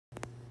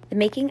The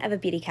making of a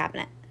beauty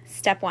cabinet.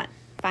 Step 1,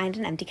 find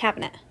an empty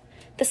cabinet.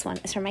 This one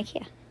is from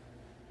IKEA.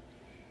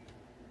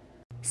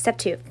 Step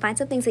 2, find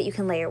some things that you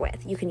can layer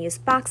with. You can use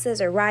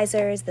boxes or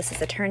risers. This is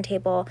a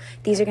turntable.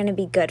 These are going to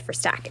be good for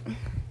stacking.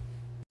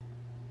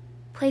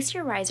 Place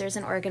your risers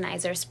and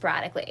organizers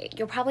sporadically.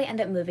 You'll probably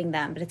end up moving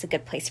them, but it's a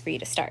good place for you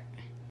to start.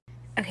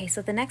 Okay,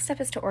 so the next step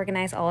is to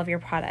organize all of your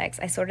products.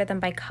 I sorted them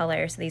by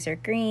color. So these are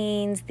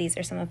greens, these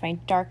are some of my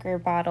darker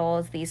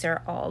bottles, these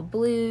are all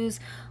blues,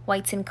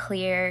 whites and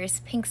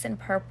clears, pinks and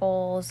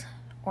purples,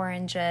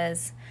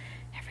 oranges.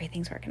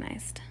 Everything's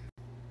organized.